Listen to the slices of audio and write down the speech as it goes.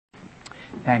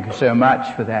Thank you so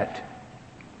much for that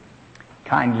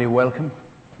kindly welcome.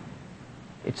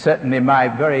 It's certainly my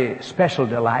very special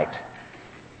delight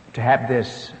to have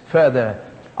this further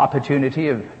opportunity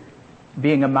of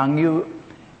being among you.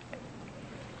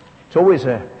 It's always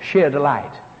a sheer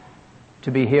delight to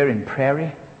be here in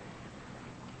Prairie,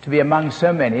 to be among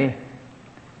so many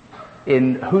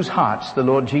in whose hearts the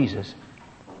Lord Jesus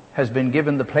has been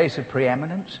given the place of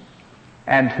preeminence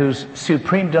and whose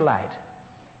supreme delight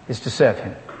is to serve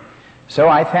Him. So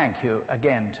I thank you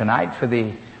again tonight for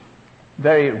the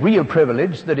very real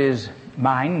privilege that is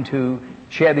mine to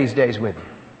share these days with you.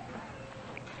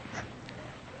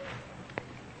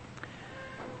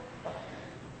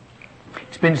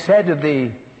 It's been said of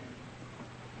the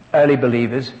early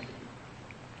believers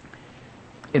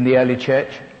in the early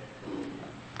church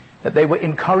that they were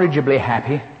incorrigibly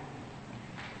happy,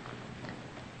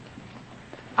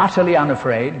 utterly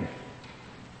unafraid,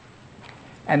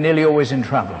 and nearly always in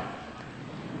trouble.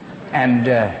 And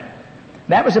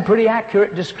that was a pretty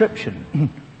accurate description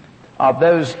of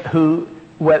those who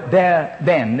were there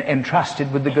then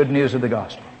entrusted with the good news of the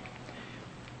gospel.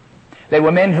 They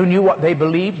were men who knew what they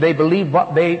believed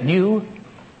what they knew,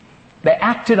 they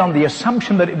acted on the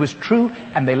assumption that it was true,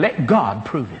 and they let God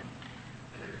prove it.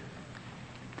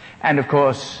 And of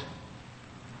course,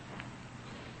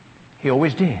 He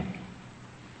always did.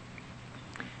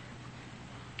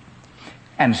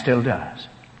 And still does.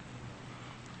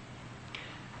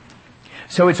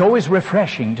 So it's always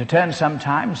refreshing to turn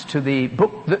sometimes to the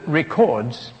book that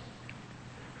records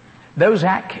those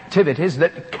activities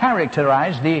that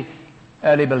characterize the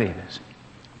early believers.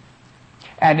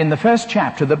 And in the first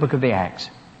chapter of the book of the Acts,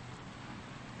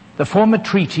 the former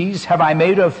treatise have I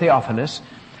made, O Theophilus,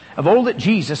 of all that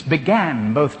Jesus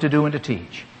began both to do and to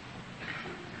teach.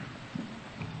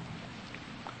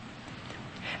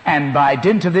 And by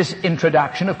dint of this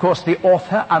introduction, of course, the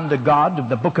author under God of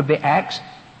the book of the Acts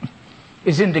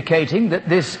is indicating that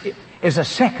this is a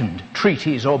second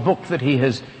treatise or book that he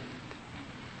has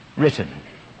written.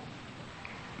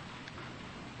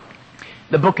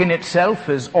 The book in itself,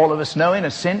 as all of us know, in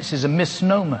a sense, is a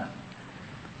misnomer.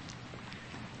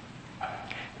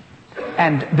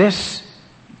 And this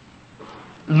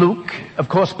Luke, of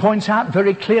course, points out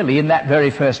very clearly in that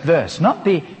very first verse, not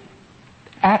the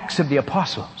Acts of the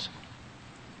Apostles.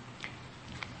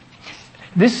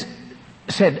 This,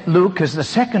 said Luke, is the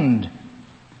second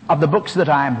of the books that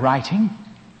I am writing.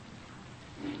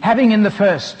 Having in the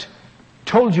first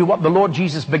told you what the Lord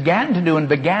Jesus began to do and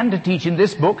began to teach in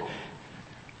this book,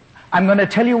 I'm going to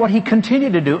tell you what He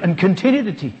continued to do and continued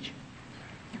to teach.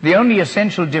 The only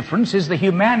essential difference is the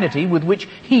humanity with which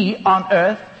He on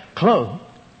earth clothed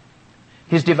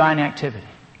His divine activity.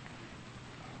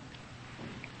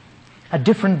 A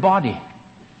different body,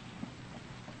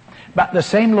 but the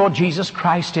same Lord Jesus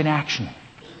Christ in action.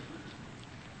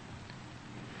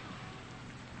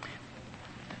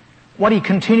 What He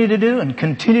continued to do and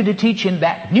continued to teach in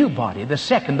that new body, the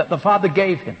second that the Father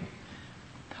gave Him,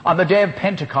 on the day of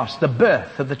Pentecost, the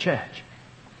birth of the church.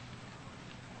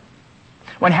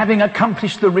 When having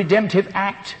accomplished the redemptive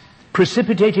act,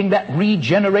 precipitating that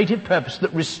regenerative purpose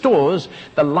that restores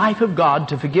the life of God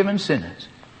to forgiven sinners,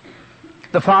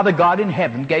 the Father God in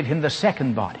heaven gave Him the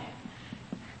second body,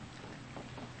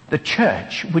 the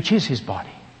church, which is His body,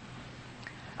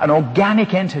 an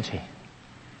organic entity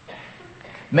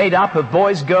made up of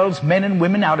boys, girls, men and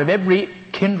women out of every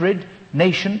kindred,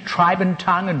 nation, tribe and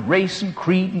tongue and race and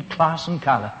creed and class and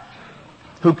color,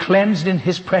 who cleansed in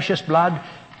His precious blood,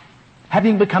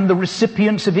 having become the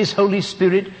recipients of His Holy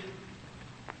Spirit,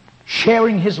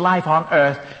 sharing His life on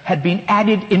earth, had been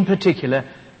added in particular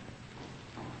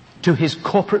to His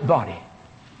corporate body.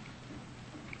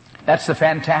 That's the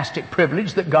fantastic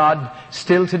privilege that God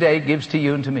still today gives to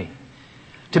you and to me.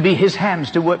 To be His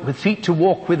hands to work with, feet to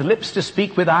walk with, lips to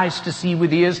speak with, eyes to see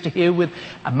with, ears to hear with,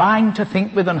 a mind to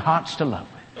think with, and hearts to love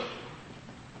with.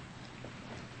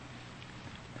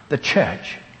 The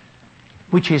church,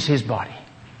 which is His body.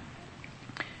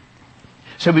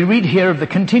 So we read here of the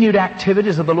continued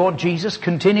activities of the Lord Jesus,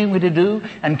 continuing to do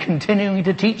and continuing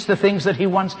to teach the things that He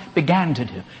once began to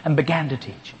do and began to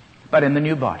teach, but in the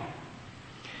new body.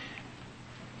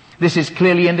 This is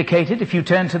clearly indicated if you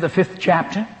turn to the 5th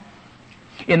chapter.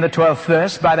 In the 12th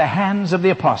verse, by the hands of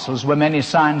the apostles were many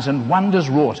signs and wonders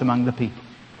wrought among the people.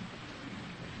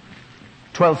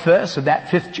 12th verse of that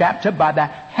 5th chapter, by the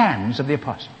hands of the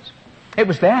apostles. It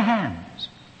was their hands.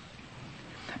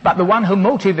 But the one who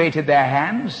motivated their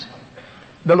hands,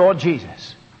 the Lord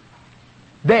Jesus.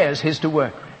 Theirs His to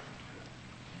work with.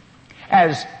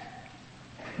 As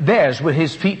theirs were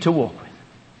His feet to walk with.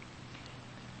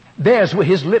 Theirs were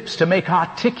His lips to make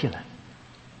articulate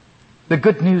the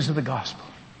good news of the gospel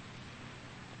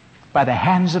by the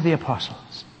hands of the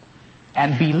apostles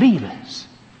and believers,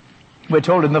 we're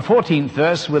told in the 14th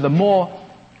verse with a more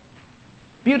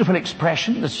beautiful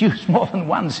expression that's used more than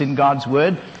once in God's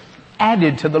word,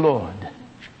 added to the Lord.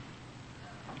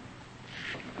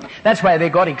 That's why they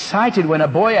got excited when a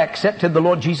boy accepted the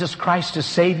Lord Jesus Christ as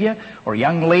Savior, or a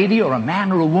young lady, or a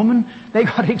man, or a woman. They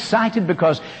got excited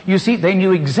because, you see, they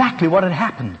knew exactly what had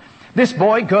happened. This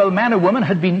boy, girl, man, or woman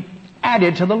had been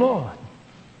added to the Lord.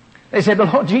 They said, the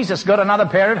Lord Jesus got another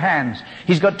pair of hands.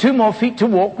 He's got 2 more feet to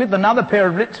walk with, another pair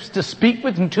of lips to speak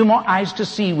with, and 2 more eyes to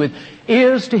see with,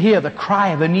 ears to hear the cry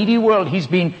of a needy world. He's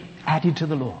been added to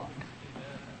the Lord.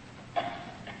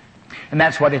 And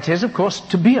that's what it is, of course,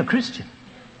 to be a Christian.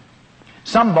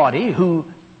 Somebody who,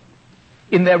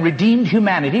 in their redeemed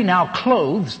humanity, now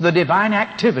clothes the divine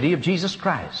activity of Jesus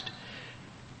Christ.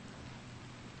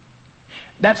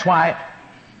 That's why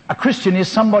a Christian is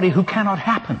somebody who cannot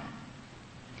happen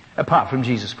apart from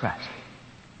Jesus Christ.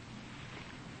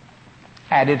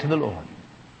 Added to the Lord.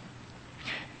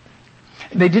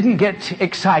 They didn't get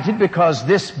excited because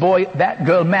this boy, that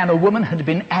girl, man or woman had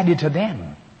been added to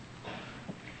them.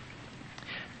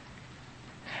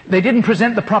 They didn't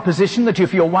present the proposition that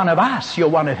if you're one of us, you're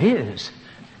one of His.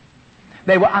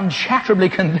 They were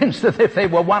unshatterably convinced that if they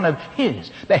were one of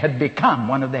His, they had become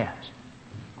one of theirs.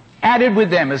 Added with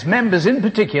them as members in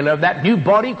particular of that new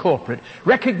body corporate,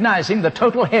 recognizing the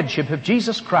total headship of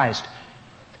Jesus Christ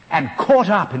and caught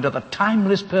up into the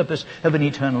timeless purpose of an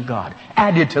eternal God.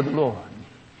 Added to the Lord.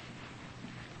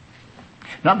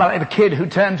 Not like the kid who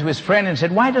turned to his friend and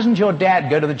said, why doesn't your dad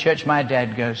go to the church my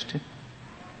dad goes to?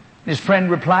 His friend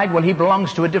replied, well, he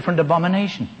belongs to a different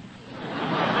abomination.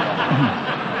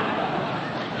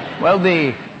 Well,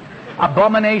 the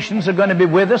abominations are going to be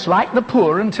with us like the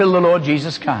poor until the Lord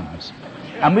Jesus comes.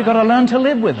 And we've got to learn to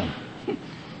live with them.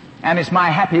 And it's my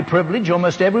happy privilege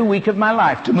almost every week of my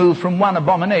life to move from one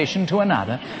abomination to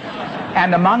another.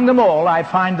 And among them all, I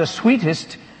find the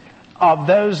sweetest of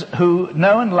those who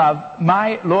know and love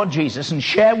my Lord Jesus and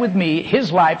share with me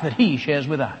His life that He shares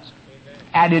with us.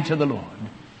 Added to the Lord.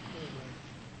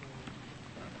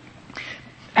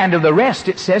 And of the rest,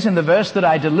 it says in the verse that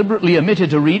I deliberately omitted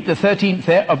to read, the 13th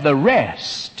there, of the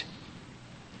rest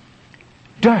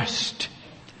durst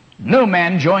no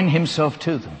man join himself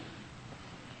to them.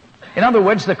 In other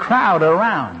words, the crowd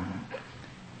around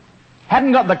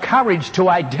hadn't got the courage to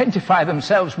identify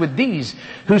themselves with these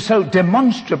who so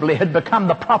demonstrably had become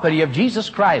the property of Jesus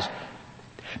Christ,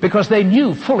 because they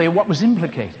knew fully what was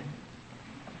implicated.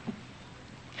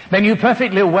 They knew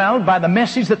perfectly well by the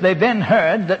message that they then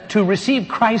heard that to receive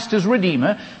Christ as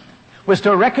Redeemer was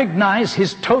to recognize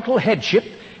His total headship,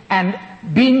 and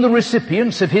being the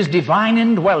recipients of His divine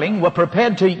indwelling were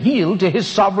prepared to yield to His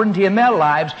sovereignty in their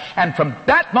lives, and from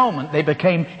that moment they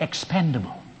became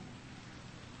expendable.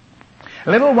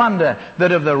 Little wonder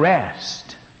that of the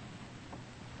rest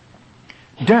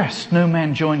durst no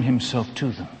man join himself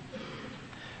to them.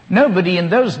 Nobody in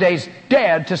those days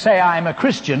dared to say, I am a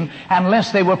Christian,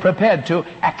 unless they were prepared to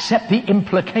accept the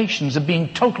implications of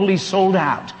being totally sold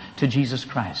out to Jesus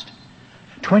Christ.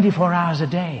 24 hours a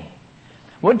day.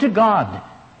 Would to God,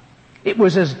 it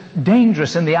was as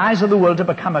dangerous in the eyes of the world to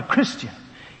become a Christian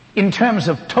in terms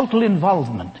of total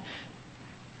involvement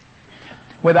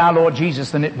with our Lord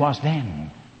Jesus than it was then.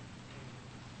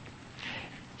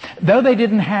 Though they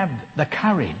didn't have the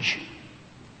courage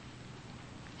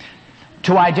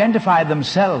to identify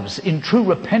themselves in true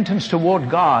repentance toward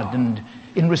God and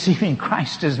in receiving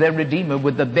Christ as their Redeemer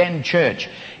with the then church,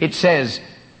 it says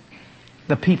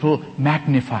the people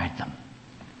magnified them.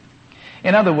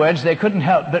 In other words, they couldn't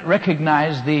help but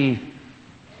recognize the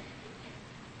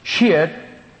sheer,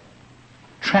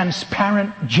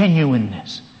 transparent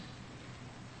genuineness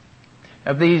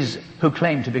of these who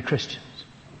claim to be Christians.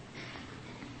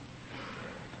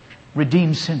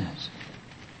 Redeemed sinners.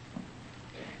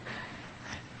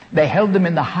 They held them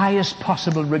in the highest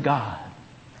possible regard.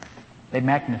 They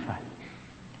magnified.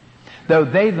 Though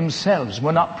they themselves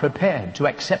were not prepared to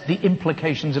accept the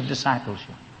implications of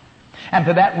discipleship. And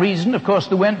for that reason, of course,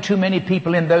 there weren't too many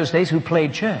people in those days who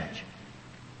played church.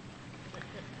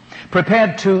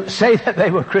 Prepared to say that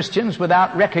they were Christians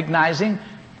without recognizing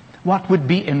what would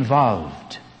be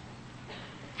involved.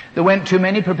 There weren't too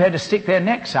many prepared to stick their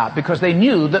necks out because they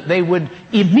knew that they would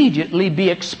immediately be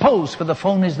exposed for the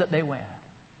phonies that they were.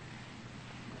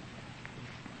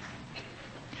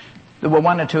 There were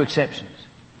 1 or 2 exceptions.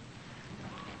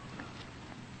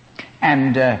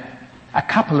 And a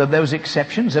couple of those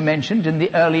exceptions are mentioned in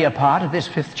the earlier part of this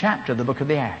 5th chapter of the book of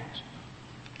the Acts.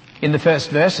 In the first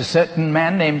verse, a certain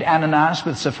man named Ananias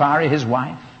with Sapphira, his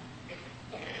wife,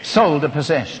 sold a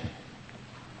possession.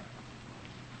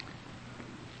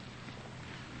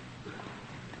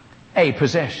 A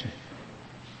possession.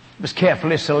 It was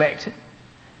carefully selected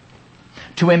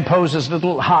to impose as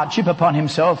little hardship upon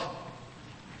himself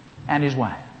and his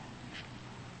wife.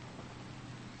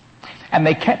 And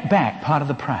they kept back part of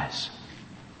the price.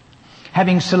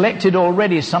 Having selected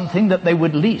already something that they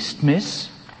would least miss,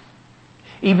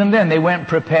 even then they weren't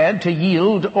prepared to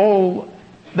yield all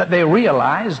that they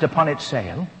realized upon its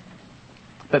sale,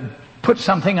 but put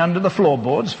something under the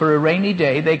floorboards for a rainy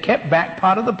day. They kept back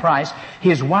part of the price,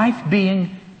 his wife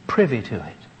being privy to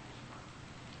it.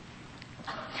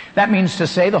 That means to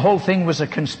say the whole thing was a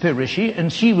conspiracy,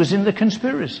 and she was in the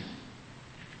conspiracy.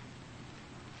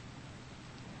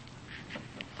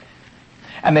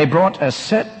 And they brought a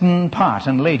certain part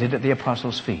and laid it at the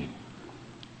apostles' feet.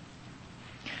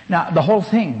 Now, the whole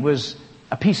thing was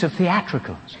a piece of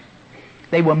theatricals.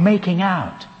 They were making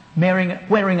out,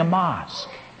 wearing a mask.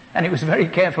 And it was very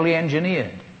carefully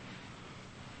engineered.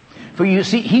 For you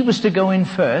see, he was to go in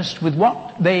first with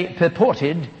what they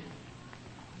purported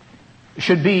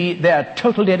should be their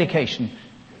total dedication,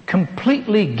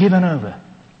 completely given over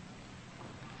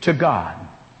to God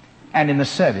and in the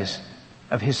service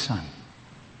of his Son.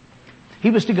 He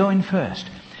was to go in first.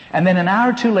 And then an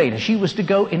hour or two later, she was to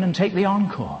go in and take the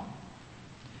encore.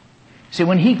 See,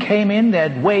 when he came in,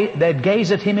 they'd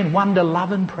gaze at him in wonder,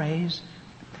 love, and praise,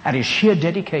 at his sheer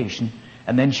dedication,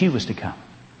 and then she was to come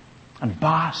and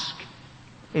bask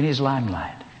in his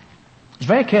limelight. It was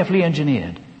very carefully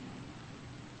engineered.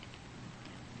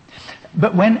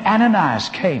 But when Ananias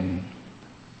came,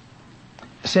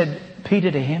 said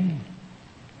Peter to him,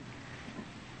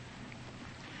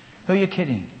 "Who are you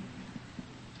kidding?"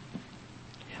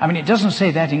 I mean, it doesn't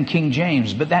say that in King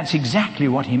James, but that's exactly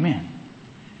what he meant.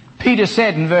 Peter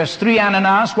said in verse 3,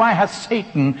 "Ananias, why hath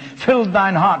Satan filled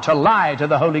thine heart to lie to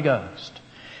the Holy Ghost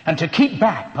and to keep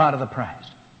back part of the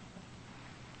price?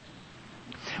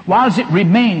 Whilst it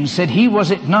remains, said he,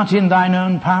 was it not in thine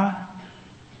own power?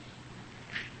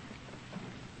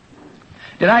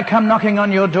 Did I come knocking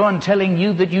on your door and telling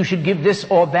you that you should give this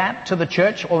or that to the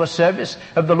church or the service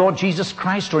of the Lord Jesus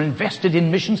Christ or invested in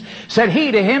missions?" Said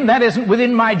he to him, "That isn't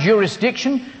within my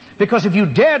jurisdiction, because if you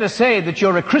dare to say that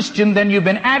you're a Christian, then you've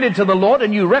been added to the Lord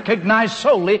and you recognize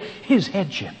solely his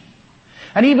headship.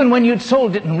 And even when you'd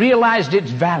sold it and realized its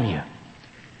value,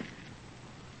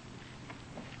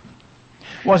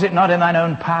 was it not in thine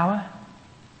own power?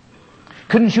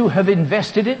 Couldn't you have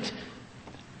invested it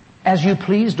as you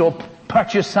pleased or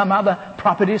purchase some other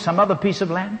property, some other piece of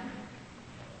land?"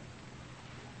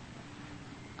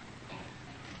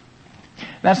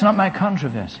 That's not my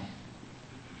controversy.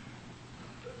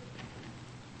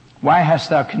 Why hast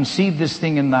thou conceived this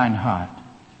thing in thine heart?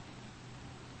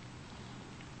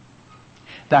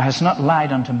 Thou hast not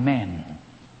lied unto men,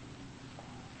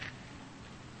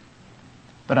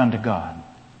 but unto God.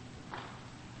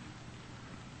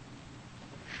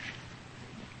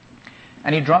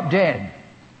 And he dropped dead.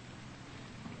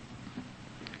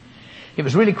 It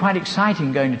was really quite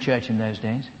exciting going to church in those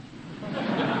days.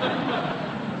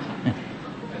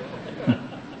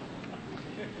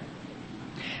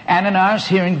 Ananias,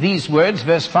 hearing these words,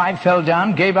 verse 5, fell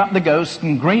down, gave up the ghost,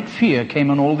 and great fear came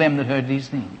on all them that heard these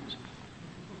things.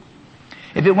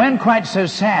 If it weren't quite so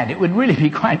sad, it would really be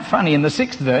quite funny. In the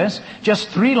 6th verse, just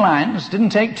 3 lines,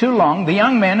 didn't take too long, the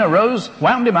young men arose,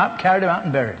 wound him up, carried him out,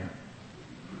 and buried him.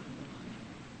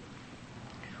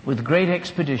 With great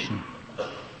expedition.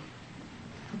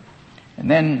 And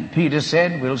then Peter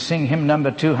said, we'll sing hymn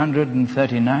number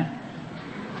 239.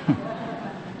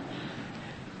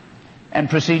 And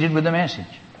proceeded with the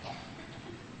message.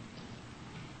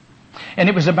 And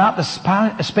it was about the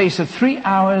space of 3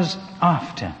 hours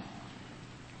after.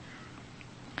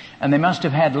 And they must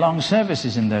have had long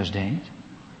services in those days.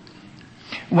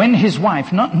 When his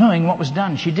wife, not knowing what was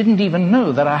done, she didn't even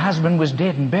know that her husband was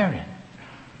dead and buried,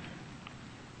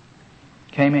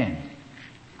 came in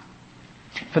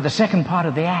for the second part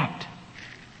of the act.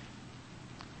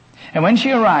 And when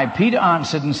she arrived, Peter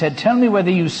answered and said, "Tell me whether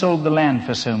you sold the land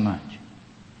for so much."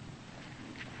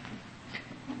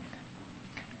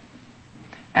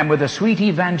 And with a sweet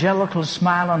evangelical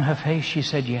smile on her face, she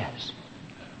said, "Yes.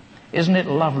 Isn't it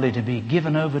lovely to be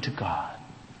given over to God?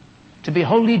 To be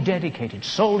wholly dedicated,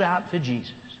 sold out for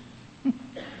Jesus?"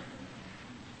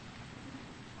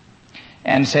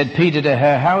 And said Peter to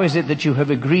her, "How is it that you have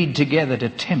agreed together to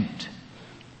tempt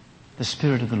the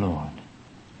Spirit of the Lord?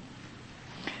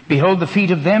 Behold, the feet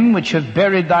of them which have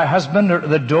buried thy husband are at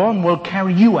the door and will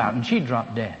carry you out." And she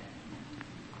dropped dead.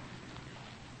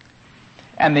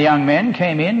 And the young men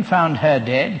came in, found her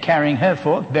dead, carrying her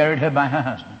forth, buried her by her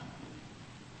husband.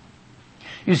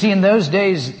 You see, in those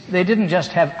days, they didn't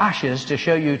just have ushers to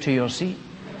show you to your seat.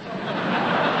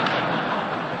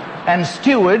 And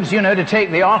stewards, to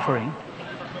take the offering.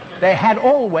 They had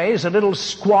always a little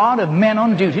squad of men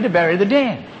on duty to bury the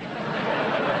dead.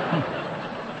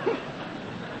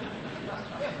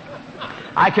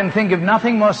 I can think of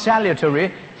nothing more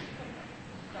salutary,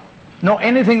 nor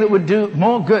anything that would do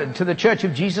more good to the Church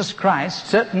of Jesus Christ,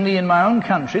 certainly in my own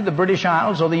country, the British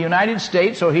Isles, or the United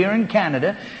States, or here in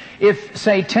Canada, if,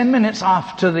 say, 10 minutes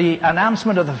after the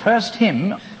announcement of the first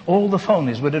hymn, all the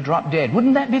phonies were to drop dead.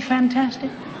 Wouldn't that be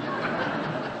fantastic?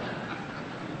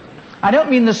 I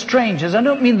don't mean the strangers, I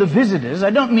don't mean the visitors,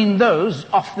 I don't mean those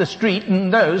off the street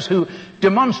and those who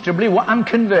demonstrably were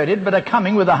unconverted but are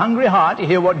coming with a hungry heart to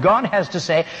hear what God has to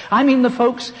say. I mean the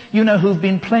folks, who've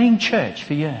been playing church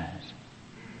for years.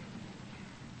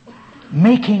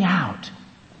 Making out.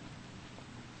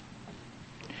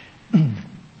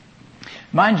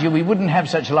 Mind you, we wouldn't have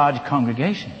such large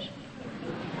congregations.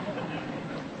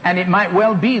 And it might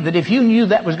well be that if you knew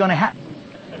that was going to happen,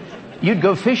 you'd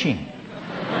go fishing.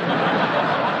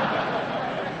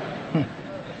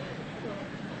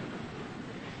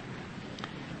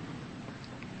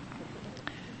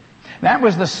 That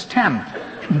was the stamp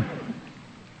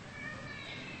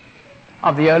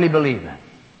of the early believer.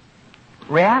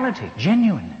 Reality,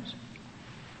 genuineness.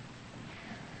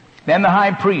 Then the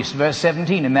high priest, verse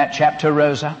 17 in that chapter,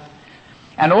 rose up,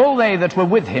 and all they that were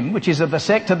with him, which is of the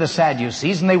sect of the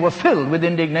Sadducees, and they were filled with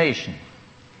indignation.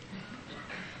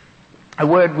 A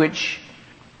word which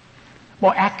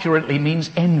more accurately means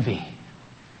envy.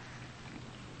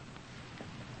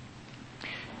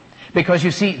 Because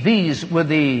you see, these were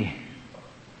the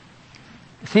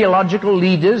theological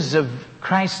leaders of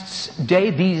Christ's day.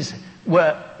 These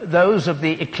were those of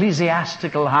the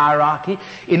ecclesiastical hierarchy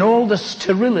in all the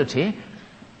sterility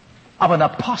of an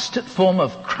apostate form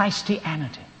of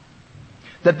Christianity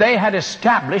that they had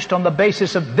established on the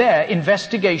basis of their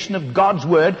investigation of God's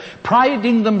Word,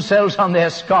 priding themselves on their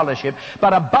scholarship,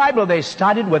 but a Bible they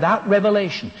studied without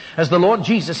revelation. As the Lord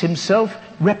Jesus himself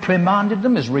reprimanded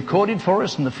them, as recorded for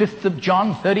us in the 5th of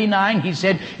John 39, he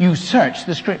said, "You search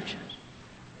the Scriptures.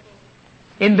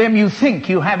 In them you think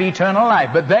you have eternal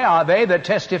life, but they are they that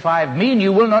testify of me, and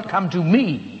you will not come to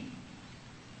me,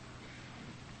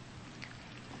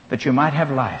 that you might have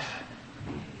life."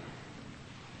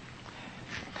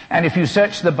 And if you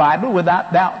search the Bible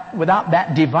without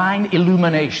that divine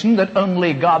illumination that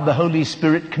only God the Holy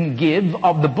Spirit can give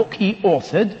of the book he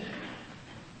authored,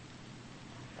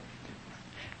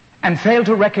 and fail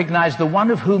to recognize the one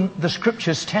of whom the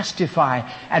Scriptures testify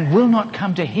and will not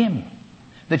come to him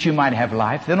that you might have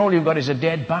life, then all you've got is a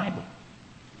dead Bible.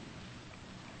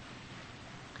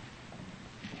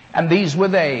 And these were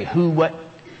they who were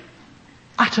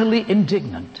utterly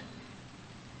indignant,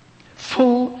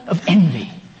 full of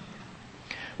envy,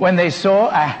 when they saw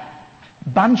a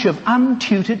bunch of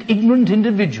untutored, ignorant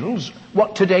individuals,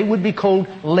 what today would be called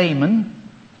laymen,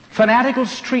 fanatical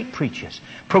street preachers,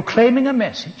 proclaiming a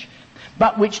message,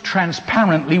 but which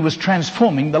transparently was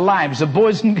transforming the lives of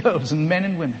boys and girls and men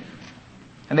and women.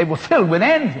 And they were filled with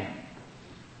envy.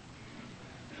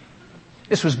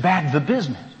 This was bad for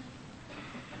business,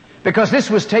 because this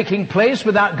was taking place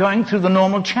without going through the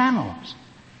normal channels.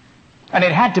 And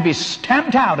it had to be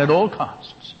stamped out at all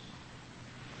costs.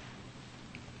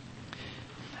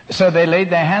 So they laid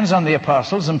their hands on the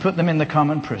apostles and put them in the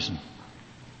common prison.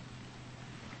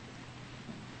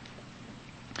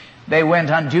 They went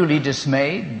unduly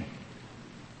dismayed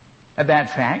at that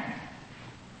fact,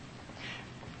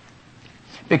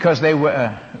 because they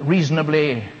were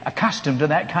reasonably accustomed to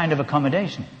that kind of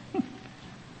accommodation.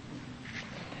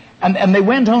 And they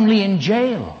went only in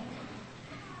jail.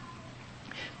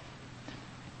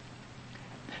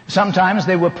 Sometimes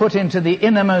they were put into the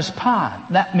innermost part.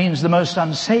 That means the most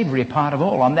unsavory part of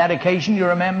all. On that occasion, you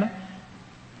remember,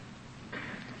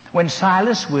 when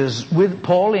Silas was with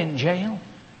Paul in jail,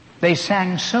 they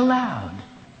sang so loud,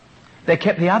 they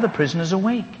kept the other prisoners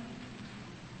awake.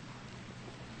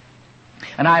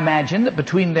 And I imagine that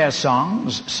between their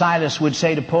songs, Silas would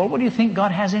say to Paul, "What do you think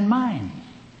God has in mind?"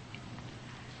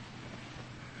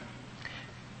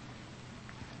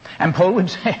 And Paul would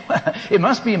say, "Well, it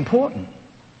must be important.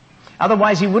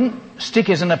 Otherwise he wouldn't stick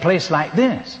us in a place like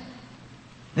this.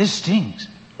 This stinks."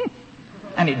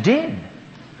 And it did.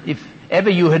 If ever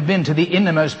you had been to the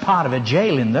innermost part of a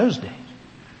jail in those days.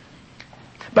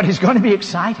 But it's going to be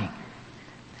exciting.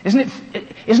 Isn't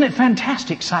it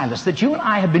fantastic, Silas, that you and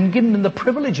I have been given the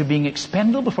privilege of being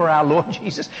expendable before our Lord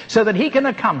Jesus, so that he can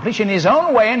accomplish in his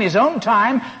own way, in his own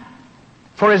time,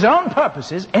 for his own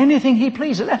purposes, anything he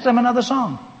pleases. Let's have another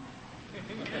song.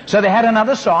 So they had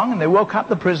another song, and they woke up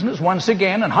the prisoners once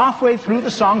again, and halfway through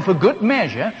the song, for good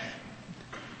measure,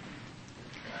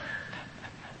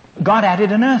 God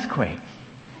added an earthquake.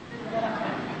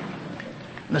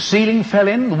 The ceiling fell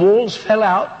in, the walls fell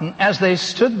out, and as they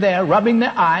stood there rubbing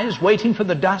their eyes, waiting for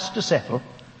the dust to settle,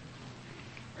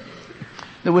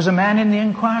 there was a man in the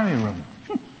inquiry room.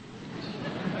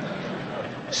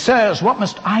 Sirs, what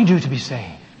must I do to be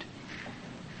saved?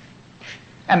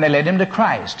 And they led him to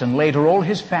Christ, and later all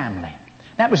his family.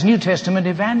 That was New Testament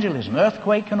evangelism,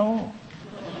 earthquake and all.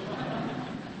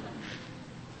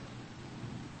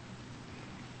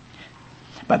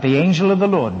 But the angel of the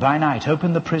Lord by night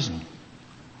opened the prison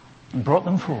and brought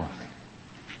them forth.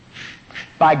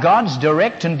 By God's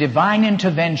direct and divine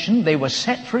intervention, they were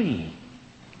set free.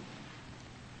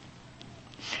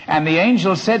 And the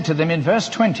angel said to them in verse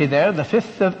 20 there, the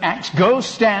 5th of Acts, go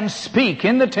stand, speak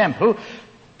in the temple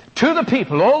to the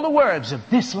people all the words of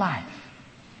this life.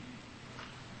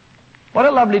 What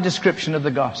a lovely description of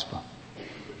the gospel.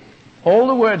 All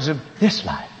the words of this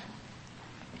life.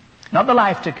 Not the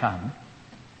life to come.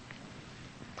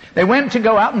 They went to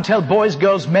go out and tell boys,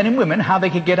 girls, men and women how they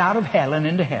could get out of hell and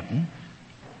into heaven.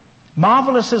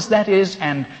 Marvelous as that is,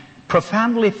 and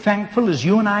profoundly thankful as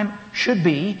you and I should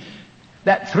be,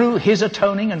 that through his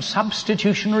atoning and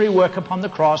substitutionary work upon the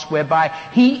cross, whereby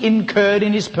he incurred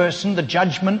in his person the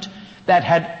judgment that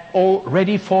had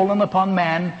already fallen upon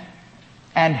man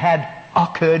and had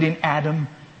occurred in Adam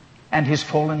and his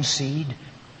fallen seed,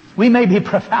 we may be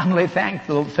profoundly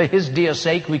thankful for his dear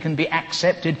sake we can be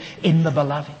accepted in the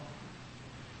beloved.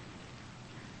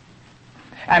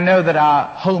 And know that our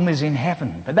home is in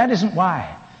heaven. But that isn't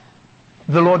why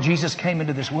the Lord Jesus came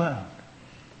into this world.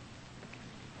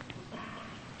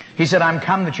 He said, I'm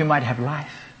come that you might have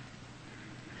life.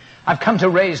 I've come to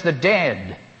raise the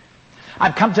dead.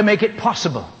 I've come to make it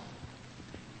possible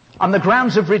on the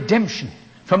grounds of redemption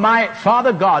for my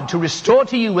Father God to restore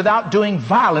to you without doing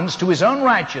violence to his own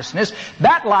righteousness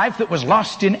that life that was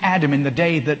lost in Adam in the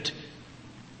day that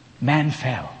man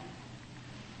fell,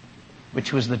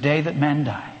 which was the day that man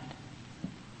died.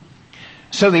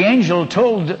 So the angel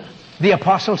told the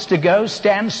apostles to go,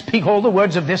 stand, speak all the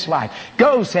words of this life.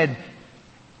 Go, said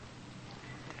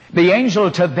the angel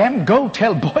to them, go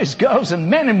tell boys, girls, and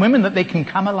men and women that they can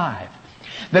come alive.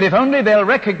 That if only they'll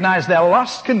recognize their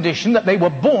lost condition, that they were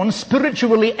born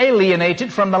spiritually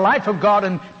alienated from the life of God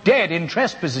and dead in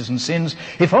trespasses and sins,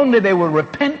 if only they will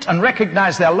repent and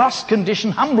recognize their lost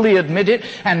condition, humbly admit it,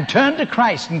 and turn to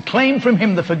Christ and claim from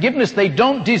him the forgiveness they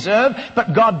don't deserve,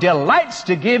 but God delights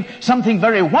to give, something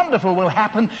very wonderful will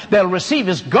happen. They'll receive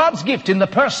as God's gift in the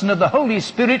person of the Holy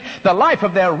Spirit the life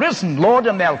of their risen Lord,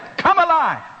 and they'll come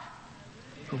alive,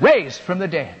 raised from the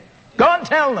dead. Go and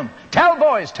tell them. Tell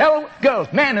boys, tell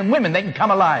girls, men and women they can come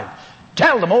alive.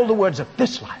 Tell them all the words of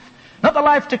this life. Not the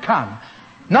life to come.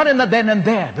 Not in the then and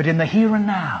there, but in the here and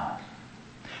now.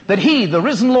 That he, the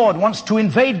risen Lord, wants to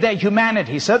invade their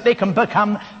humanity so that they can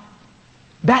become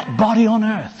that body on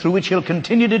earth through which he'll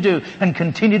continue to do and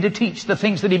continue to teach the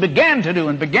things that he began to do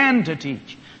and began to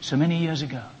teach so many years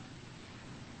ago.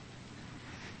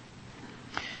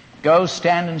 Go,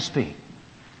 stand and speak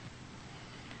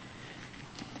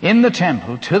in the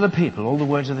temple to the people all the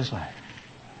words of this life.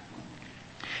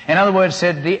 In other words,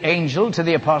 said the angel to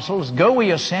the apostles, go where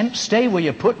you're sent, stay where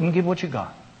you're put, and give what you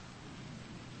got.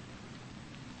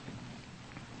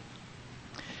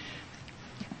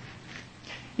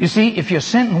 You see, if you're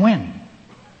sent and win,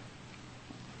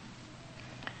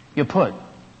 you're put.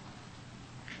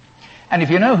 And if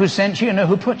you know who sent you, you know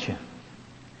who put you.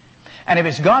 And if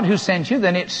it's God who sent you,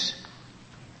 then it's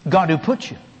God who put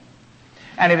you.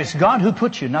 And if it's God who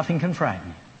put you, nothing can frighten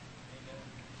you.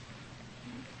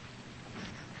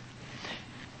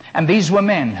 And these were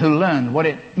men who learned what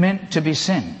it meant to be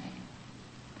sent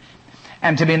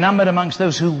and to be numbered amongst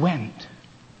those who went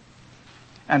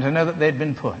and to know that they'd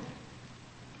been put.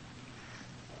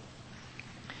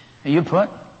 Are you put?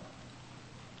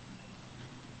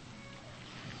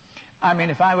 I mean,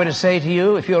 if I were to say to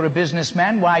you, if you're a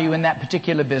businessman, why are you in that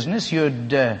particular business?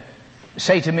 You'd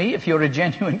say to me, if you're a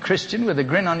genuine Christian with a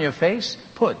grin on your face,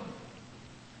 put.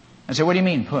 I say, what do you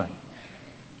mean, put?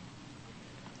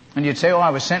 And you'd say, oh,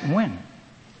 I was sent and win.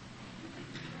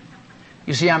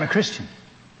 You see, I'm a Christian.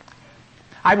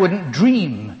 I wouldn't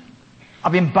dream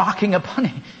of embarking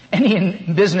upon any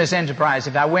business enterprise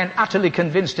if I weren't utterly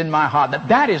convinced in my heart that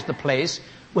that is the place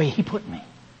where he put me.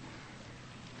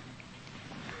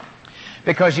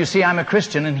 Because you see, I'm a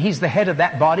Christian and he's the head of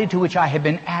that body to which I have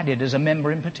been added as a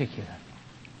member in particular.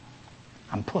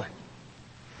 I'm put.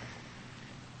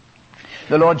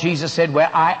 The Lord Jesus said,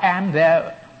 where I am,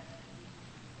 there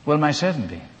will my servant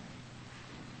be.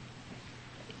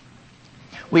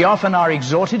 We often are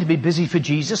exhorted to be busy for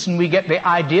Jesus, and we get the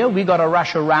idea we've got to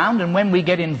rush around, and when we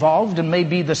get involved and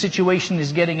maybe the situation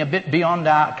is getting a bit beyond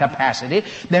our capacity,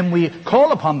 then we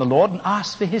call upon the Lord and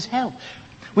ask for His help.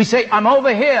 We say, I'm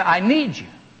over here, I need you.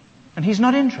 And He's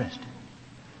not interested.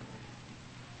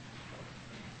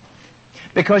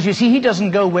 Because you see, He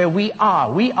doesn't go where we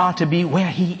are. We are to be where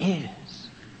He is.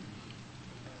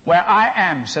 Where I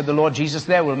am, said the Lord Jesus,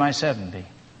 there will my servant be.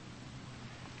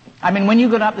 I mean, when you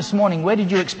got up this morning, where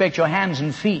did you expect your hands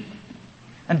and feet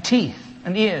and teeth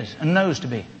and ears and nose to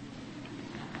be?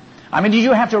 I mean, did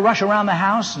you have to rush around the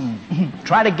house and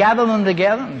try to gather them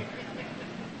together and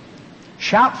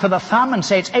shout for the thumb and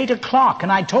say, it's 8 o'clock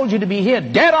and I told you to be here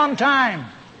dead on time?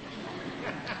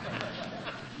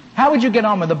 How would you get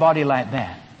on with a body like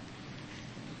that?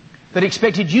 That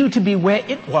expected you to be where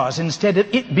it was instead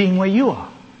of it being where you are.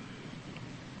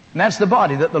 And that's the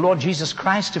body that the Lord Jesus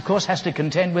Christ, of course, has to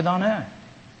contend with on earth.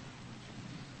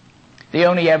 The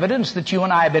only evidence that you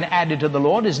and I have been added to the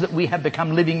Lord is that we have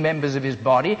become living members of His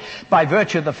body by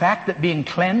virtue of the fact that being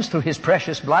cleansed through His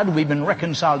precious blood, we've been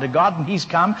reconciled to God, and He's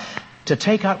come to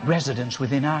take up residence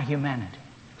within our humanity.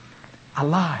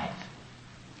 Alive.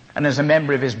 And as a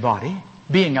member of His body,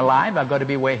 being alive, I've got to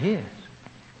be where He is.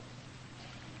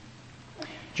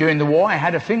 During the war, I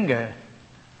had a finger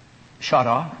shot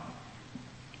off.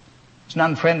 It's an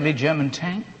unfriendly German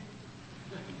tank.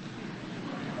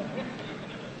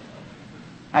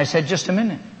 I said, just a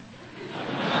minute.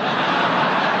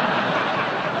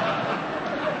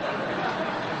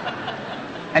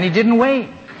 And he didn't wait.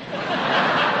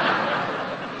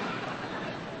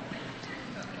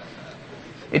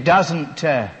 It doesn't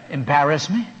embarrass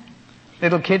me.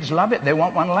 Little kids love it. They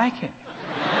want one like it.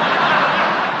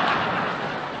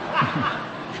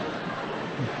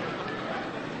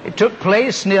 It took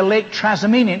place near Lake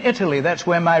Trasimene in Italy. That's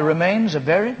where my remains are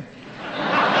buried.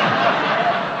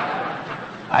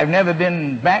 I've never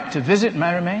been back to visit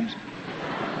my remains.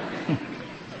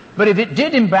 But if it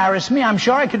did embarrass me, I'm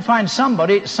sure I could find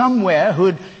somebody somewhere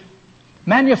who'd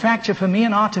manufacture for me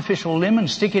an artificial limb and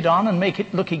stick it on and make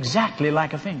it look exactly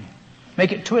like a finger.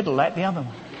 Make it twiddle like the other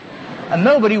one. And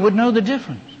nobody would know the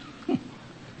difference.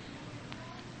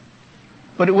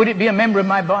 But would it be a member of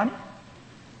my body?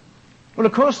 Well,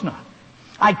 of course not.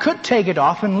 I could take it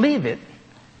off and leave it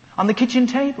on the kitchen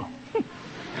table.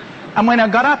 And when I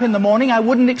got up in the morning, I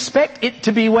wouldn't expect it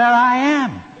to be where I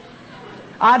am.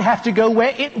 I'd have to go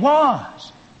where it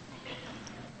was.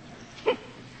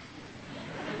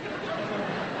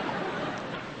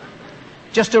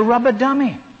 Just a rubber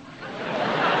dummy.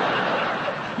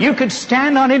 You could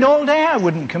stand on it all day, I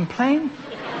wouldn't complain.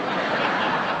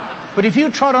 But if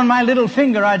you trod on my little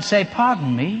finger, I'd say,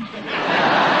 pardon me.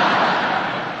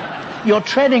 You're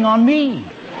treading on me.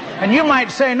 And you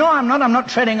might say, no, I'm not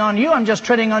treading on you, I'm just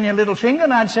treading on your little finger.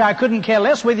 And I'd say, I couldn't care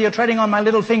less whether you're treading on my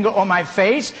little finger or my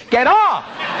face. Get off!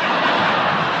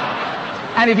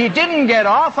 And if you didn't get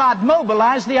off, I'd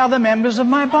mobilize the other members of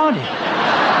my body.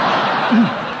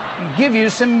 And give you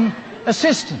some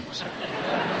assistance.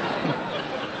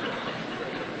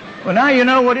 Well, now you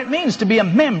know what it means to be a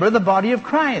member of the body of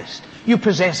Christ. You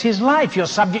possess His life. You're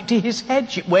subject to His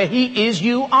headship. Where He is,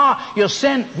 you are. You're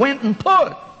sent, went, and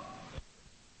put.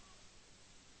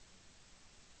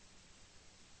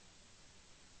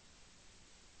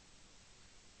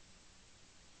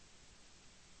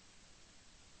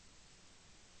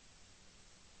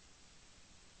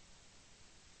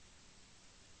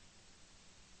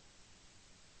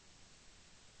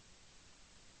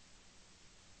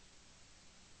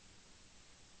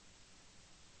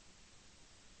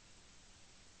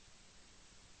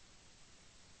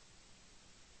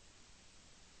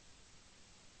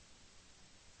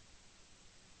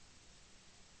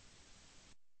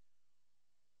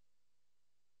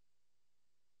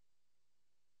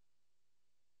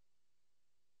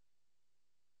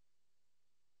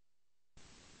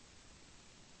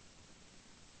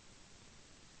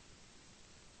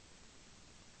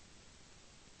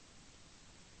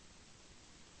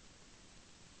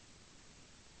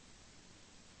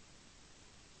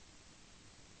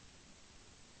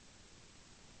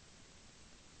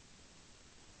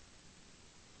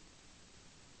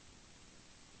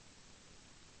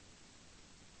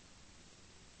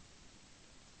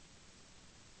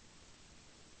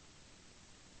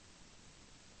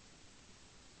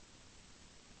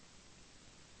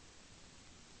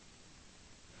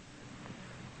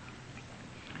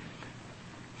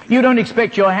 You don't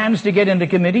expect your hands to get into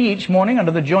committee each morning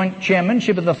under the joint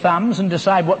chairmanship of the thumbs and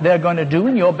decide what they're going to do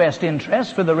in your best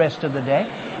interest for the rest of the day.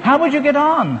 How would you get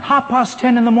on?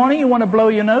 10:30 in the morning, you want to blow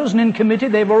your nose, and in committee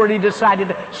they've already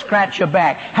decided scratch your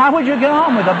back. How would you get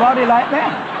on with a body like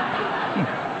that?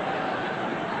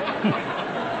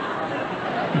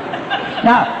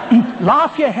 Now,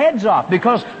 laugh your heads off,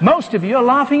 because most of you are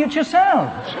laughing at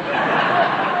yourselves.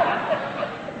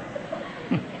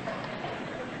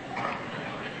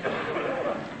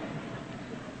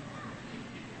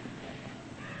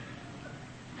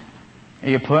 Are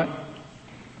you put?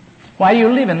 Why do you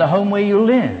live in the home where you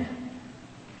live?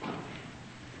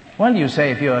 Well, you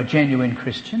say, if you're a genuine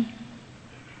Christian,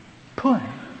 put.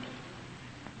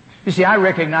 You see, I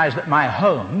recognize that my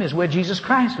home is where Jesus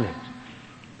Christ lives.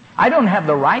 I don't have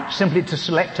the right simply to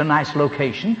select a nice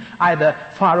location, either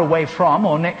far away from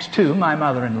or next to my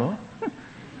mother-in-law.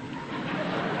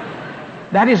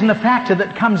 That isn't a factor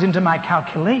that comes into my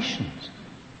calculations.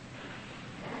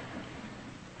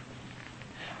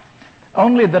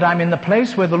 Only that I'm in the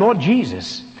place where the Lord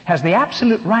Jesus has the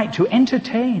absolute right to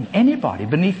entertain anybody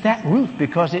beneath that roof,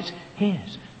 because it's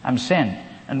His. I'm sent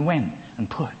and went and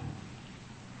put.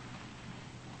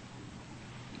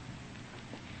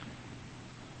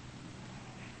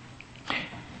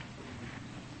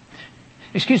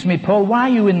 Excuse me, Paul, why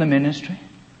are you in the ministry?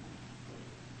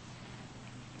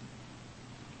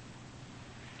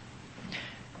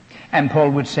 And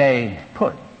Paul would say,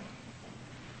 put.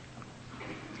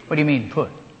 What do you mean, put?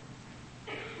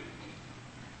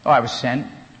 Oh, I was sent.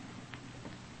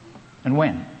 And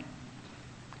when?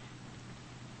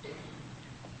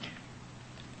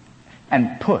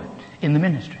 And put in the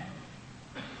ministry.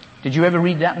 Did you ever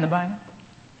read that in the Bible?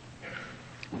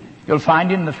 You'll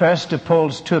find in the first of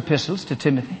Paul's 2 epistles to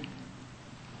Timothy.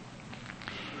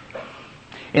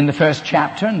 In the first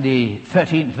chapter, in the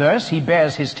 13th verse, he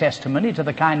bears his testimony to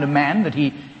the kind of man that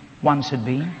he once had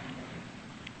been.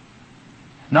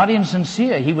 Not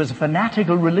insincere, he was a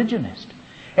fanatical religionist.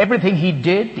 Everything he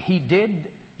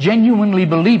did genuinely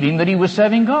believing that he was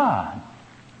serving God.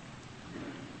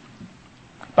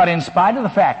 But in spite of the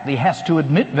fact that he has to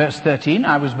admit, verse 13,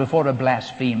 I was before a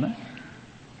blasphemer.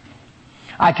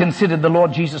 I considered the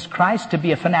Lord Jesus Christ to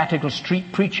be a fanatical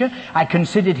street preacher. I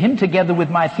considered him, together with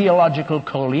my theological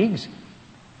colleagues,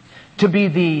 to be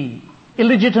the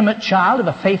illegitimate child of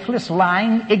a faithless,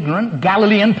 lying, ignorant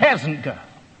Galilean peasant girl.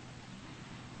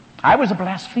 I was a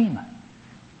blasphemer.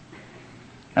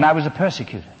 And I was a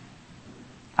persecutor.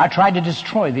 I tried to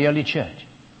destroy the early church.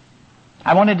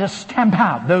 I wanted to stamp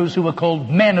out those who were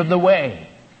called men of the way.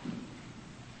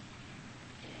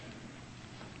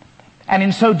 And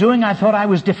in so doing, I thought I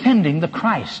was defending the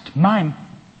Christ, my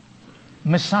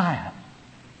Messiah.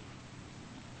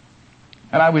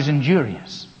 And I was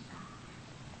injurious.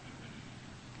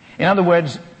 In other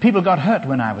words, people got hurt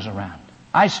when I was around.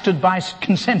 I stood by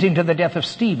consenting to the death of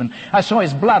Stephen. I saw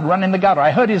his blood run in the gutter.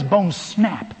 I heard his bones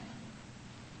snap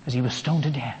as he was stoned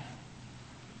to death.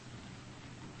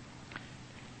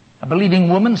 A believing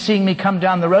woman, seeing me come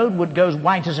down the road, would go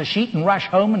white as a sheet and rush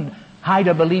home and hide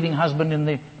her believing husband in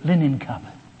the linen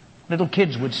cupboard. Little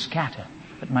kids would scatter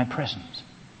at my presence.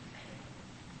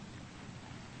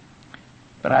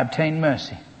 But I obtained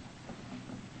mercy.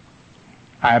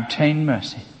 I obtained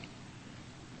mercy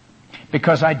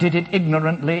because I did it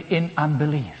ignorantly in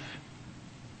unbelief.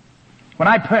 When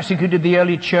I persecuted the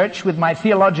early church with my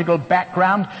theological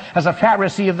background as a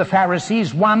Pharisee of the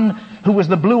Pharisees, one who was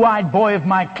the blue-eyed boy of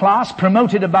my class,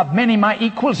 promoted above many my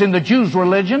equals in the Jews'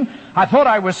 religion, I thought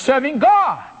I was serving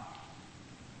God.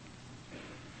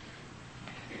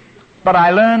 But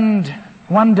I learned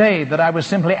one day that I was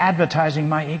simply advertising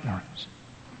my ignorance.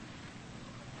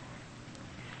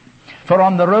 For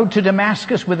on the road to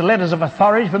Damascus, with letters of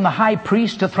authority from the high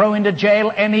priest to throw into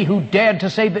jail any who dared to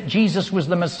say that Jesus was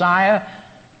the Messiah,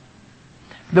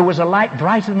 there was a light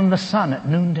brighter than the sun at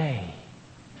noonday.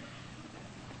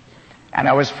 And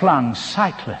I was flung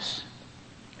sightless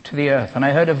to the earth, and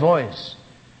I heard a voice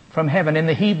from heaven in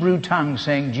the Hebrew tongue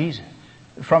saying, Jesus,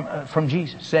 from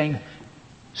Jesus, saying,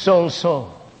 Saul,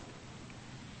 Saul,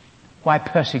 why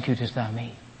persecutest thou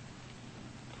me?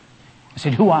 I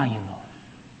said, who are you, Lord?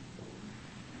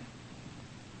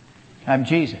 I'm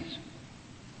Jesus.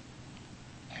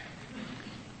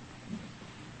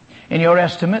 In your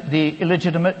estimate, the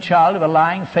illegitimate child of a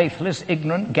lying, faithless,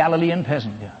 ignorant Galilean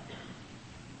peasant girl.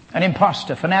 An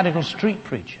impostor, fanatical street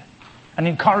preacher, an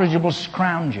incorrigible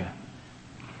scrounger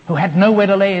who had nowhere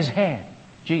to lay his head,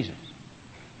 Jesus,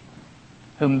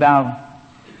 whom thou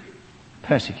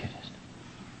persecutest.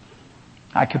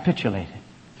 I capitulated.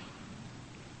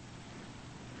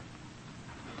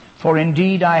 For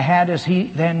indeed I had, as he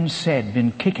then said,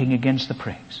 been kicking against the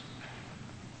pricks.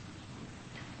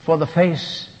 For the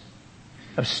face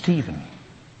of Stephen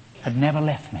had never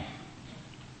left me.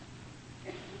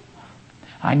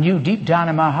 I knew deep down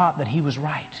in my heart that he was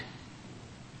right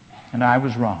and I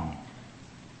was wrong.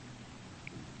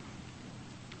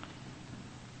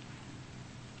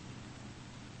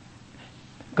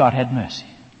 God had mercy.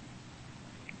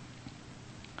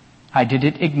 I did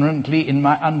it ignorantly in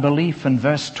my unbelief. In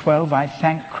verse 12, I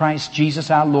thank Christ Jesus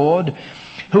our Lord,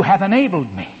 who hath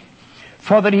enabled me,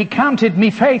 for that he counted me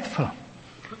faithful,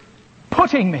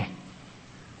 putting me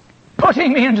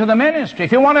into the ministry.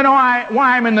 If you want to know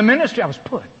why I'm in the ministry, I was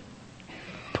put.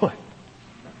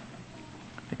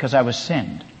 Because I was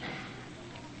sent.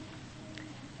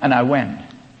 And I went.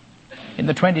 In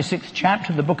the 26th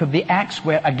chapter of the book of the Acts,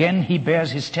 where again he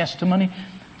bears his testimony,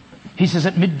 he says,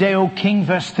 at midday, O king,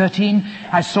 verse 13,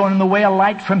 I saw in the way a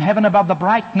light from heaven above the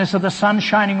brightness of the sun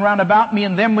shining round about me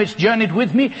and them which journeyed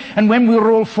with me. And when we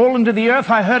were all fallen to the earth,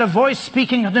 I heard a voice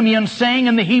speaking unto me and saying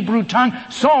in the Hebrew tongue,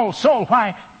 Saul, Saul,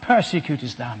 why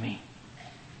persecutest thou me?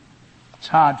 It's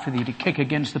hard for thee to kick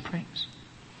against the pricks.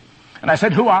 And I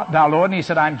said, who art thou, Lord? And he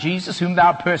said, I am Jesus, whom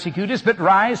thou persecutest. But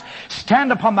rise,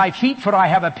 stand upon thy feet, for I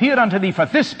have appeared unto thee for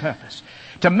this purpose,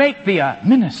 to make thee a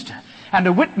minister, and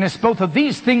a witness both of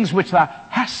these things which thou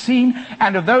hast seen,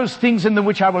 and of those things in the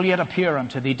which I will yet appear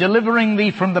unto thee, delivering thee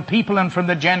from the people and from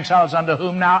the Gentiles unto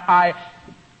whom now I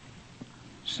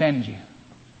send you.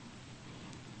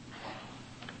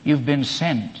 You've been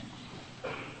sent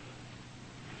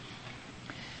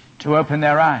to open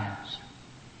their eyes,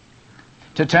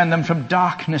 to turn them from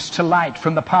darkness to light,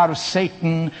 from the power of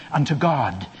Satan unto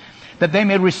God, that they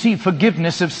may receive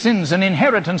forgiveness of sins and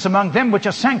inheritance among them which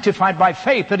are sanctified by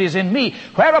faith that is in me.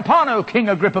 Whereupon, O King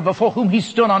Agrippa, before whom he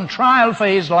stood on trial for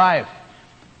his life,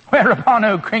 whereupon,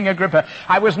 O King Agrippa,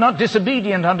 I was not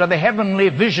disobedient unto the heavenly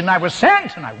vision. I was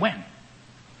sent, and I went.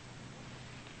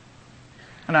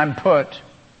 And I'm put.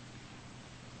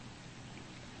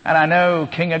 And I know,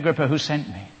 King Agrippa, who sent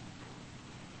me.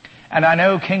 And I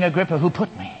know, King Agrippa, who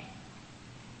put me.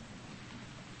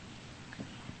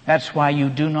 That's why you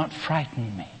do not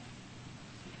frighten me.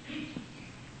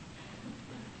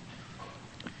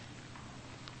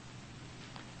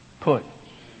 Put.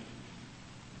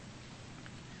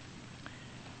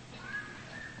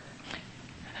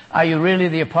 Are you really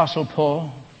the Apostle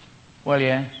Paul? Well,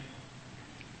 yes.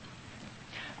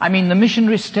 I mean, the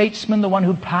missionary statesman, the one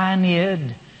who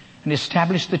pioneered and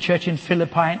established the church in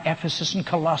Philippi and Ephesus and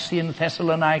Colossae and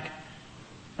Thessalonica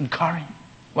and Corinth.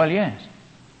 Well, yes.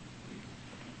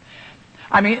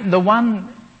 I mean, the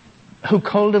one who,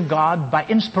 called of God by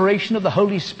inspiration of the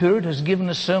Holy Spirit, has given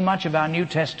us so much of our New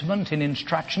Testament in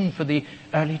instruction for the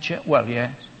early church. Well,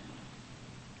 yes.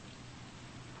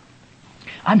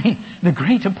 I mean, the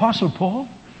great Apostle Paul.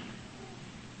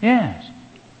 Yes.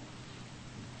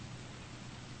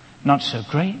 Not so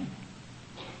great.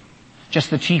 Just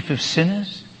the chief of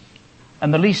sinners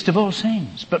and the least of all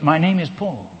saints. But my name is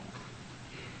Paul,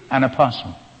 an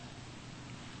apostle.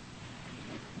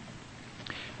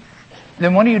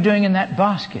 Then what are you doing in that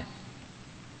basket?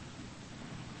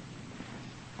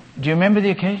 Do you remember the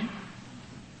occasion?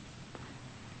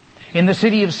 In the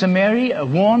city of Samaria,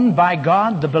 warned by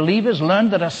God, the believers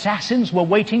learned that assassins were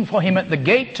waiting for him at the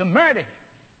gate to murder him.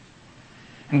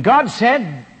 And God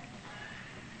said,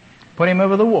 put him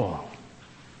over the wall.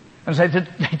 And so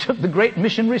they took the great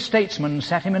missionary statesman and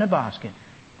sat him in a basket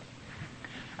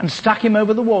and stuck him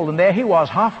over the wall. And there he was,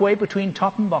 halfway between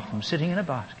top and bottom, sitting in a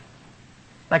basket,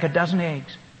 like a dozen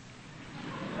eggs.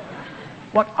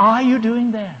 What are you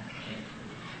doing there?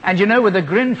 And you know, with a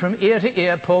grin from ear to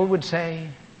ear, Paul would say,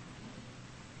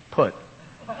 put.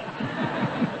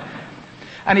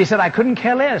 And he said, I couldn't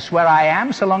care less where I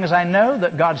am so long as I know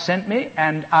that God sent me,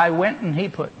 and I went and he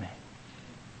put me.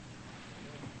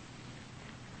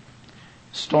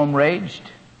 Storm raged.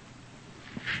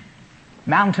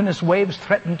 Mountainous waves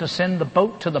threatened to send the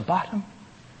boat to the bottom.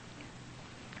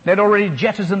 They'd already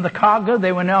jettisoned the cargo.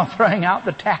 They were now throwing out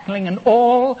the tackling, and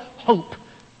all hope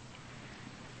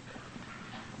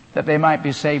that they might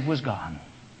be saved was gone.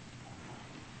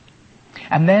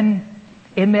 And then,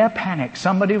 in their panic,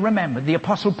 somebody remembered the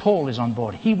Apostle Paul is on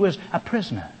board. He was a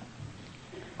prisoner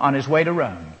on his way to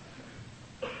Rome.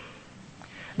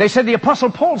 They said, the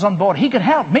Apostle Paul's on board. He could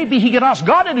help. Maybe he could ask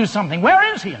God to do something.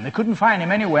 Where is he? And they couldn't find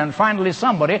him anywhere. And finally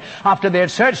somebody, after they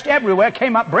had searched everywhere,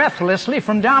 came up breathlessly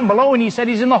from down below, and he said,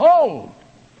 he's in the hold.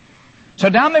 So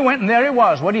down they went, and there he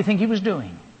was. What do you think he was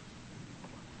doing?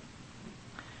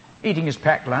 Eating his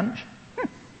packed lunch,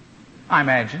 I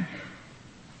imagine.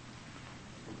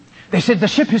 They said, the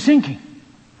ship is sinking.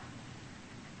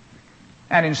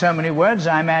 And in so many words,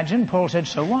 I imagine, Paul said,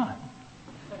 so what?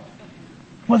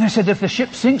 Well, they said, if the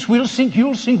ship sinks, we'll sink,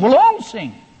 you'll sink, we'll all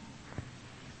sink.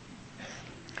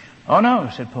 Oh no,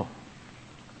 said Paul.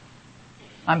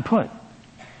 I'm put.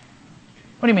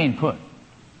 What do you mean put?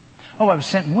 Oh, I was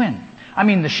sent and when? I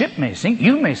mean, the ship may sink,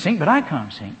 you may sink, but I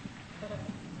can't sink.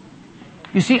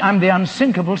 You see, I'm the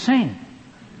unsinkable saint.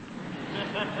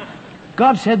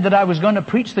 God said that I was going to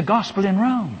preach the gospel in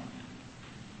Rome.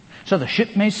 So the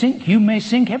ship may sink, you may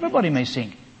sink, everybody may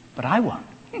sink, but I won't.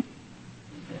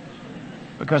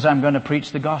 Because I'm going to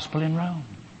preach the gospel in Rome.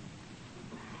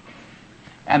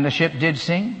 And the ship did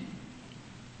sink.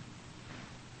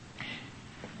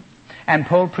 And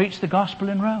Paul preached the gospel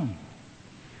in Rome.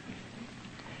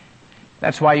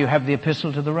 That's why you have the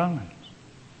epistle to the Romans.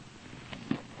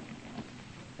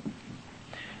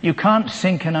 You can't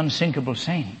sink an unsinkable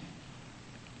saint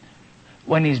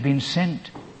when he's been sent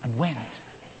and went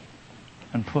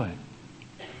and put.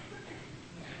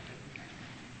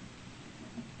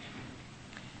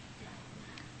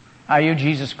 Are you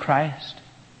Jesus Christ?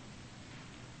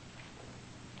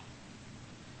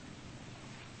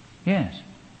 Yes.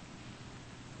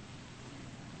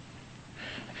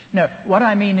 No, what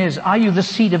I mean is, are you the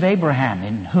seed of Abraham,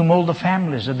 in whom all the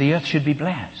families of the earth should be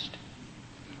blessed?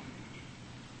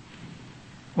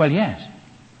 Well, yes.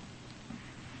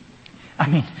 I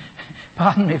mean,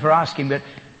 pardon me for asking, but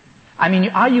I mean,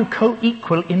 are you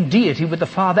co-equal in deity with the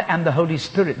Father and the Holy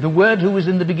Spirit? The Word who was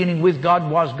in the beginning with God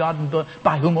was God, and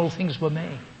by whom all things were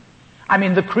made. I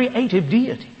mean, the creative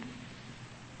deity.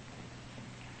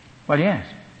 Well, yes.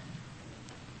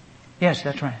 Yes,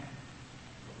 that's right.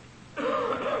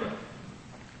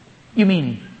 You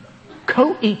mean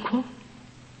co-equal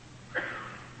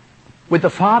with the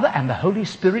Father and the Holy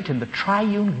Spirit in the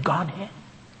triune Godhead?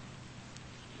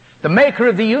 The maker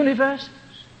of the universe?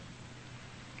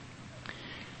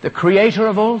 The creator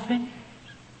of all things?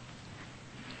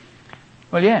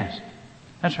 Well, yes,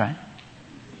 that's right.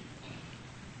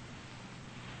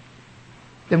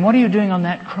 Then what are you doing on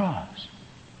that cross?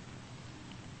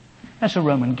 That's a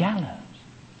Roman gallows.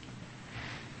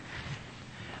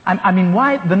 I mean,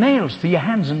 why the nails through your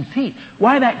hands and feet?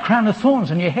 Why that crown of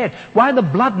thorns on your head? Why the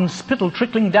blood and spittle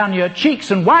trickling down your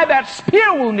cheeks? And why that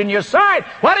spear wound in your side?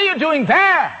 What are you doing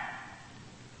there?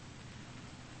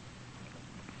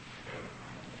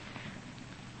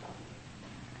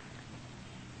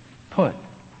 Put.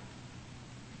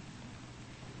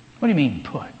 What do you mean,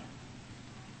 put?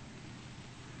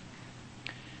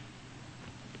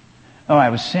 Oh, I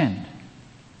was sent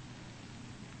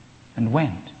and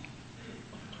went.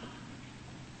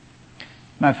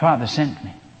 My Father sent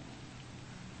me.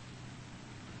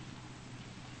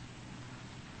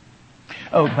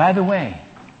 Oh, by the way,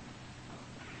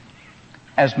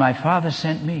 as my Father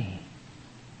sent me,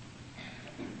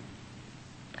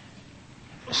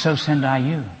 so send I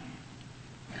you.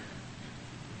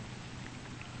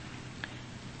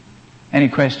 Any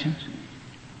questions?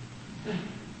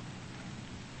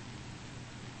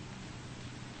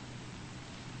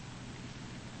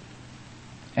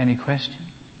 Any questions?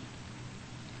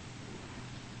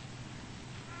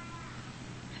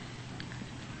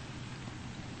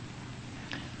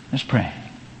 Let's pray.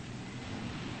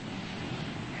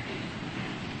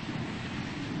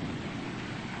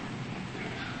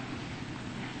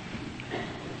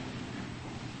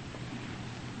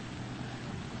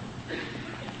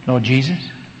 Lord Jesus,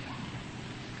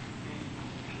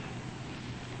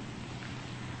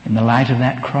 in the light of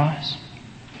that cross,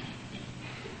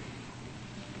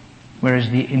 whereas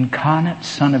the incarnate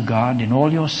Son of God, in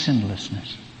all your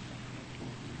sinlessness,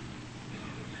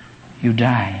 you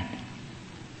died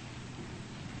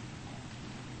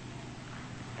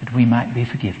that we might be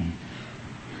forgiven.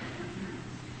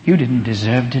 You didn't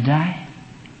deserve to die.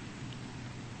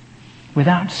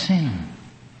 Without sin,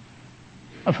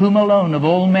 of whom alone of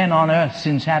all men on earth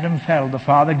since Adam fell, the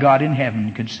Father God in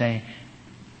heaven could say,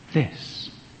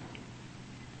 "This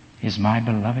is my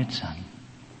beloved Son,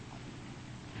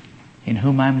 in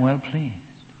whom I'm well pleased."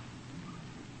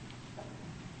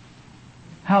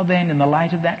 How then, in the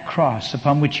light of that cross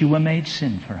upon which you were made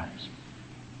sin for us,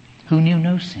 who knew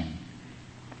no sin,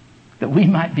 that we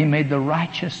might be made the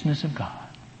righteousness of God,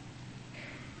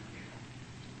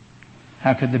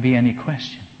 how could there be any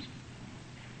questions?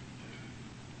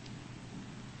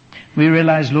 We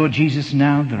realize, Lord Jesus,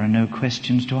 now there are no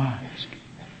questions to ask.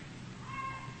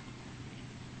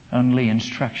 Only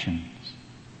instructions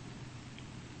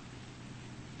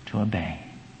to obey.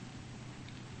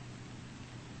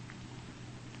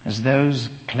 As those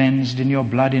cleansed in your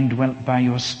blood, indwelt by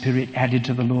your Spirit, added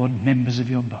to the Lord, members of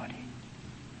your body,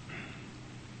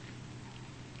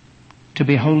 to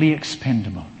be wholly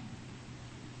expendable,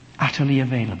 utterly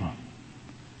available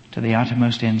to the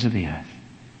uttermost ends of the earth.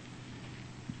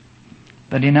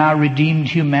 That in our redeemed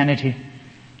humanity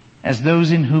as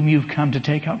those in whom you've come to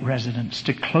take up residence,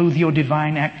 to clothe your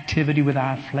divine activity with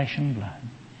our flesh and blood,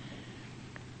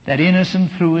 that in us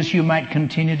and through us you might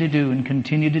continue to do and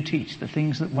continue to teach the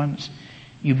things that once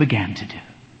you began to do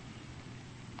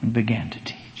and began to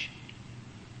teach.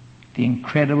 The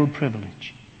incredible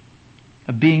privilege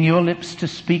of being your lips to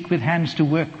speak with, hands to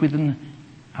work with, and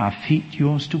our feet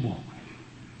yours to walk with.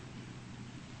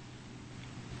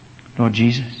 Lord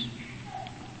Jesus,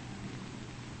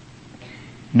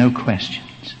 no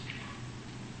questions.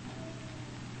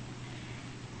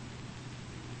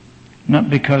 Not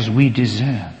because we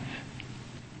deserve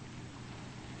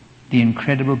the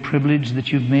incredible privilege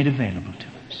that you've made available to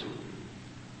us,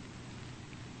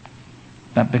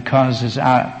 but because as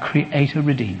our Creator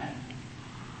Redeemer,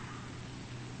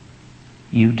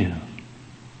 you do.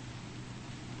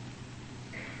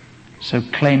 So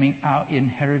claiming our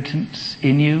inheritance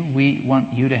in you, we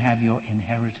want you to have your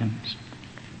inheritance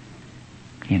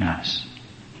in us.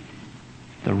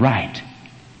 The right,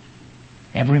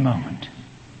 every moment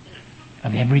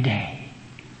of every day,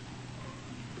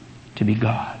 to be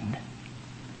God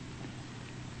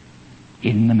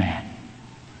in the man,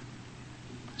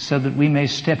 so that we may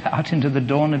step out into the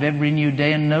dawn of every new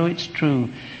day and know it's true.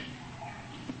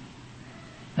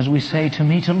 As we say, to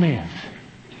me to live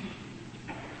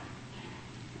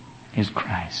is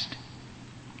Christ.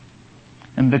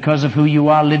 And because of who you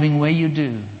are, living where you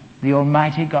do, the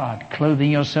Almighty God,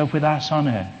 clothing yourself with us on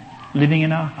earth, living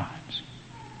in our hearts,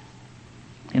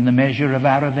 in the measure of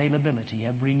our availability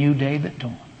every new day that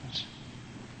dawns,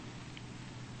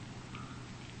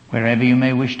 wherever you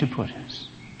may wish to put us,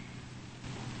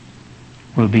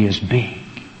 will be as big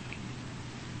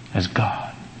as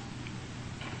God.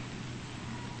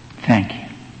 Thank you.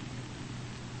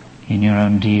 In your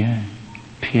own dear,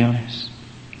 peerless,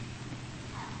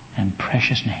 and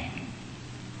precious name.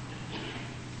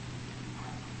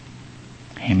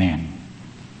 Amen.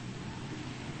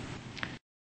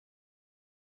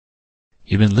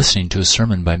 You've been listening to a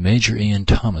sermon by Major Ian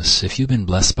Thomas. If you've been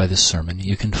blessed by this sermon,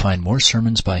 you can find more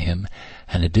sermons by him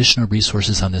and additional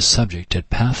resources on this subject at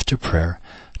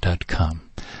pathtoprayer.com.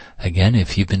 Again,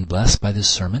 if you've been blessed by this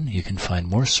sermon, you can find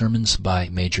more sermons by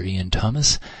Major Ian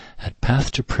Thomas at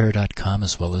pathtoprayer.com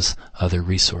as well as other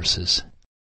resources.